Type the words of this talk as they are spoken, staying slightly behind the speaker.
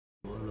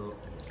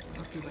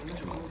più bella Ma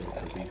scuola. se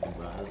così più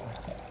base.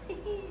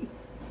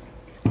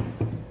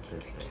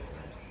 Perfetto.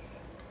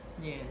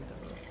 Niente,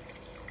 allora.